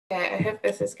I hope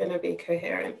this is going to be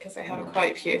coherent because I have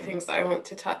quite a few things that I want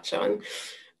to touch on.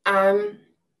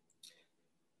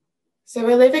 So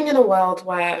we're living in a world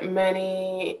where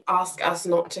many ask us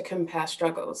not to compare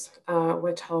struggles.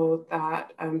 We're told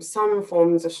that some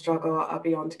forms of struggle are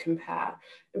beyond compare,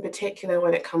 in particular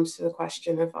when it comes to the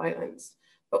question of violence.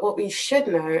 But what we should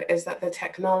know is that the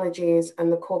technologies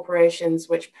and the corporations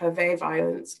which purvey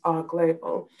violence are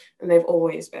global, and they've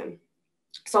always been.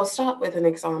 So I'll start with an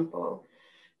example.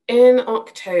 In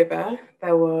October,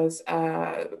 there was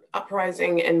an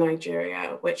uprising in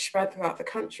Nigeria, which spread throughout the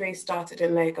country, started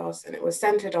in Lagos, and it was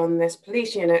centered on this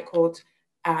police unit called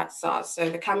SARS. So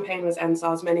the campaign was End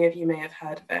SARS. Many of you may have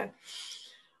heard of it.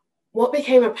 What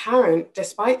became apparent,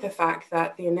 despite the fact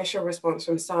that the initial response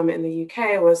from some in the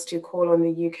UK was to call on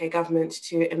the UK government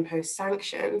to impose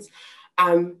sanctions,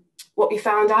 what we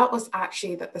found out was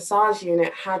actually that the SARS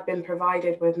unit had been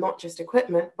provided with not just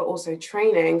equipment, but also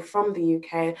training from the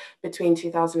UK between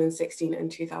 2016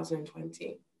 and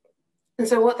 2020. And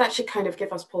so what that should kind of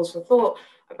give us pause for thought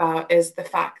about is the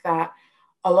fact that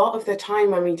a lot of the time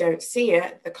when we don't see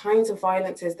it, the kinds of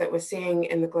violences that we're seeing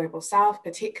in the global south,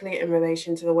 particularly in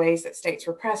relation to the ways that states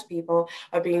repress people,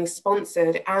 are being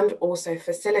sponsored and also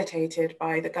facilitated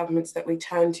by the governments that we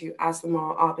turn to as the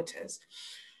moral arbiters.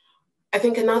 I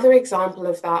think another example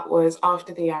of that was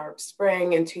after the Arab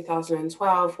Spring in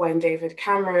 2012, when David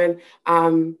Cameron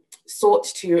sought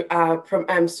to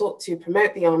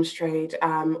promote the arms trade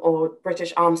or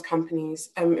British arms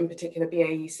companies, in particular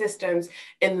BAE Systems,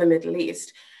 in the Middle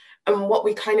East. And what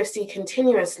we kind of see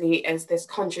continuously is this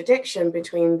contradiction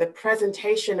between the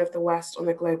presentation of the West on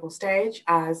the global stage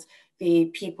as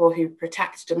the people who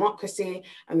protect democracy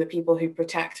and the people who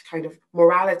protect kind of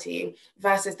morality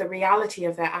versus the reality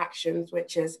of their actions,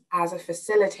 which is as a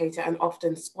facilitator and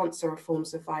often sponsor of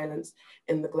forms of violence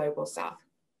in the global south.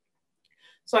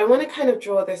 So I want to kind of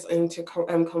draw this into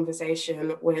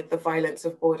conversation with the violence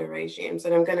of border regimes.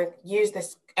 And I'm going to use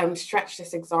this, stretch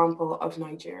this example of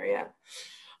Nigeria.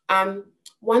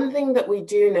 One thing that we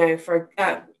do know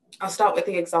I'll start with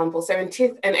the example. So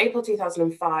in April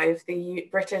 2005, the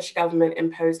British government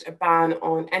imposed a ban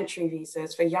on entry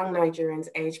visas for young Nigerians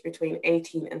aged between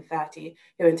 18 and 30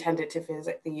 who intended to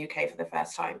visit the UK for the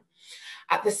first time.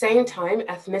 At the same time,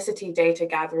 ethnicity data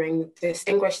gathering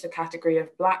distinguished the category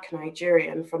of Black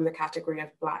Nigerian from the category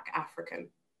of Black African.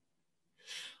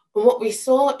 And what we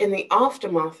saw in the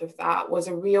aftermath of that was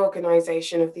a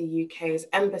reorganization of the UK's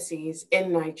embassies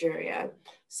in Nigeria,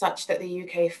 such that the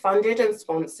UK funded and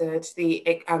sponsored the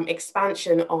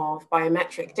expansion of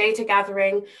biometric data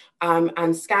gathering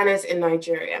and scanners in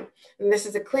Nigeria. And this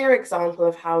is a clear example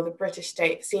of how the British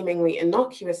state seemingly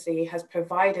innocuously has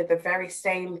provided the very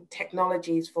same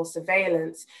technologies for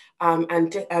surveillance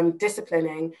and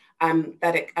disciplining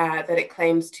that it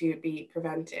claims to be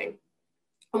preventing.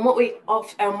 And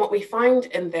what we find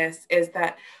in this is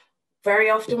that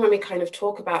very often when we kind of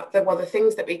talk about the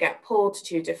things that we get pulled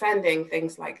to defending,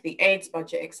 things like the AIDS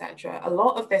budget, etc., a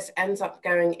lot of this ends up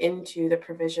going into the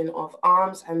provision of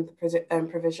arms and the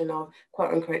provision of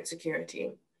quote unquote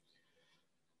security.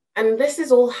 And this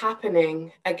is all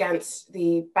happening against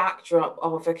the backdrop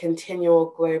of a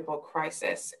continual global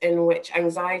crisis in which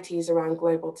anxieties around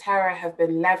global terror have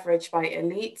been leveraged by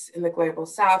elites in the global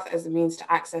south as a means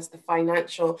to access the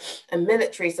financial and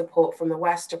military support from the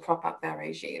West to prop up their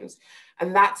regimes.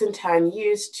 And that's in turn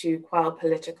used to quell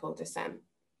political dissent.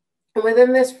 And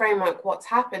within this framework, what's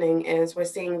happening is we're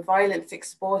seeing violence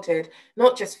exported,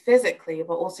 not just physically,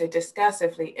 but also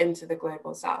discursively into the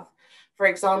global south. For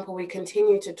example, we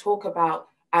continue to talk about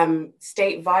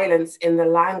state violence in the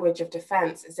language of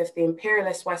defense as if the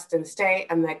imperialist Western state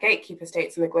and their gatekeeper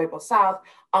states in the global south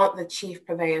aren't the chief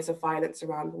purveyors of violence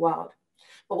around the world.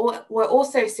 But what we're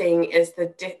also seeing is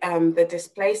the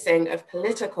displacing of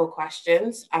political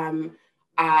questions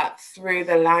through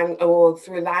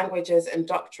languages and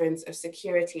doctrines of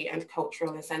security and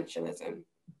cultural essentialism.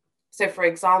 So for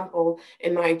example,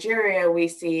 in Nigeria, we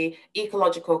see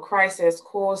ecological crisis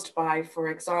caused by, for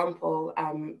example,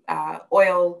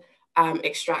 oil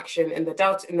extraction in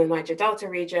the Niger Delta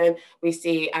region. We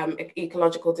see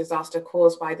ecological disaster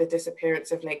caused by the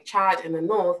disappearance of Lake Chad in the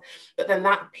north, but then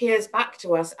that peers back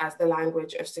to us as the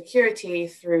language of security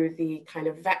through the kind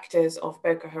of vectors of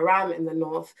Boko Haram in the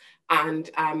north and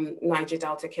Niger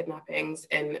Delta kidnappings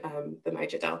in the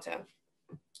Niger Delta.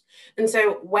 And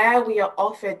so where we are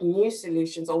offered new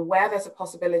solutions or where there's a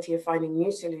possibility of finding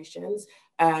new solutions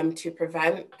to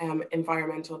prevent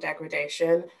environmental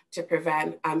degradation, to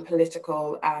prevent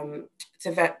political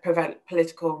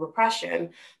repression,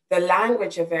 the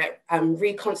language of it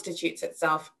reconstitutes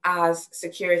itself as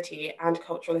security and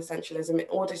cultural essentialism in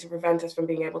order to prevent us from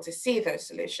being able to see those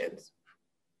solutions.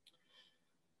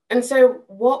 And so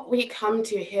what we come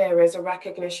to here is a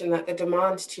recognition that the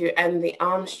demand to end the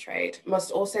arms trade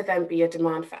must also then be a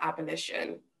demand for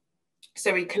abolition.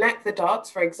 So we connect the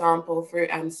dots, for example, through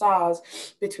SARS,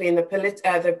 between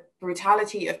the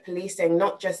brutality of policing,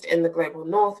 not just in the global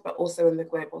north, but also in the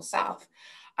global south.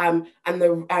 And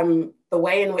the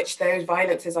way in which those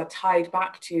violences are tied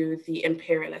back to the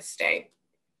imperialist state.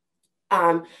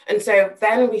 And so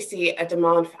then we see a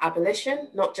demand for abolition,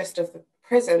 not just of the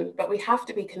prison, but we have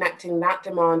to be connecting that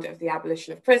demand of the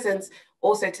abolition of prisons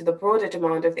also to the broader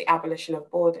demand of the abolition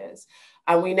of borders.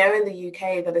 We know in the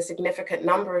UK that a significant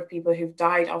number of people who've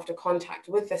died after contact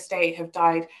with the state have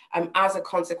died as a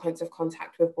consequence of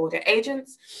contact with border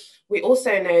agents. We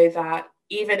also know that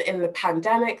even in the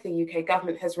pandemic, the UK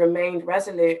government has remained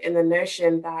resolute in the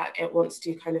notion that it wants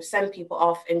to kind of send people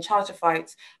off in charter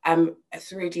flights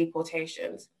through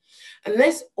deportations. And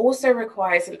this also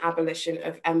requires an abolition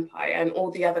of empire and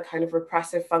all the other kind of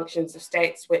repressive functions of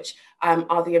states, which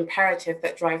are the imperative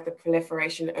that drive the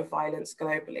proliferation of violence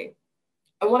globally.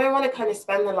 And what I want to kind of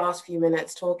spend the last few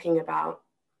minutes talking about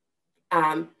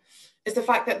is the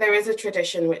fact that there is a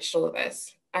tradition which saw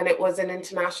this, and it was an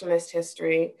internationalist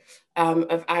history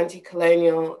of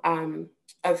anti-colonial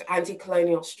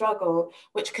struggle,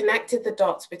 which connected the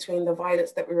dots between the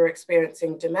violence that we were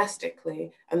experiencing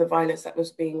domestically and the violence that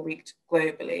was being wreaked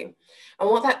globally. And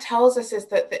what that tells us is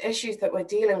that the issues that we're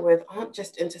dealing with aren't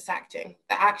just intersecting,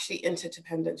 they're actually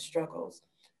interdependent struggles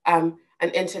and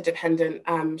interdependent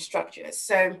structures.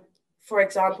 So, for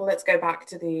example, let's go back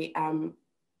to the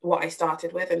what I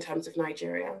started with in terms of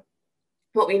Nigeria.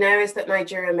 What we know is that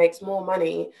Nigeria makes more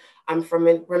money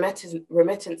from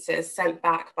remittances sent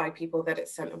back by people that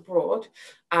it's sent abroad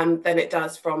than it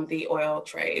does from the oil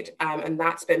trade. And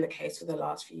that's been the case for the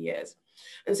last few years.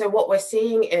 And so what we're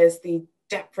seeing is the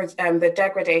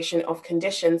degradation of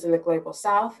conditions in the global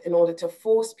south in order to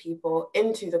force people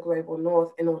into the global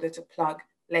north in order to plug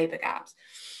labor gaps.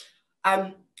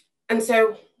 And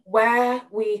so where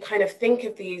we kind of think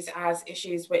of these as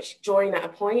issues which join at a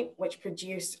point, which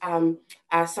produce some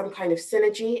kind of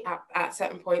synergy at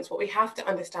certain points, what we have to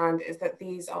understand is that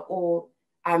these are all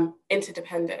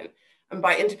interdependent. And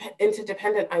by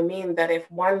interdependent, I mean that if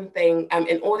one thing,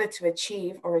 in order to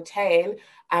achieve or attain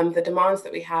the demands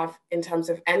that we have in terms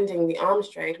of ending the arms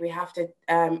trade, we have to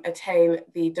attain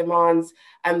the demands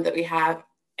that we have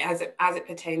as it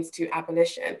pertains to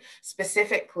abolition,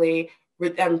 specifically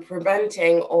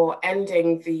preventing or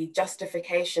ending the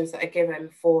justifications that are given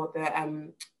for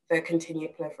the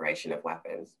continued proliferation of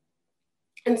weapons.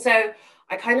 And so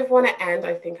I kind of want to end,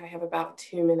 I think I have about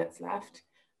 2 minutes left,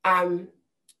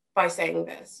 by saying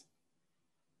this.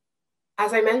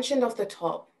 As I mentioned off the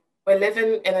top, we're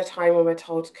living in a time when we're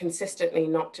told consistently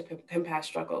not to compare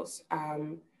struggles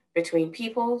between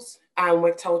peoples, and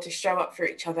we're told to show up for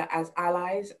each other as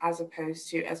allies, as opposed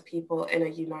to as people in a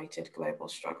united global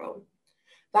struggle.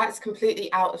 That's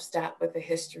completely out of step with the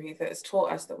history that has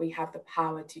taught us that we have the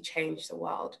power to change the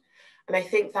world. And I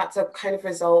think that's a kind of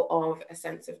result of a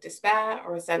sense of despair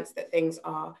or a sense that things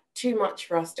are too much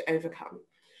for us to overcome.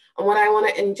 And what I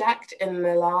want to inject in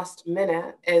the last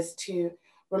minute is to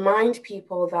remind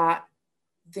people that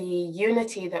the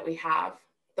unity that we have,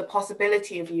 the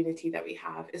possibility of unity that we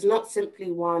have, is not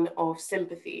simply one of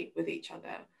sympathy with each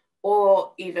other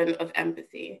or even of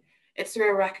empathy. It's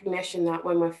through a recognition that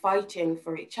when we're fighting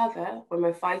for each other, when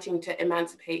we're fighting to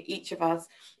emancipate each of us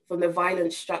from the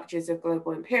violent structures of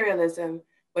global imperialism,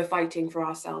 we're fighting for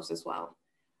ourselves as well.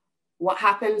 What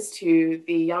happens to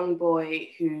the young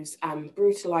boy who's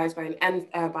brutalized by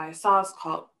a SARS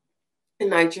cop in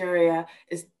Nigeria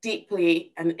is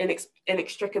deeply and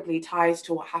inextricably tied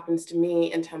to what happens to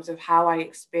me in terms of how I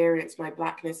experience my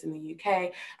Blackness in the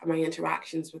UK and my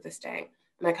interactions with the state.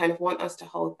 And I kind of want us to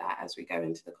hold that as we go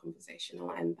into the conversation.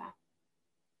 I'll end there.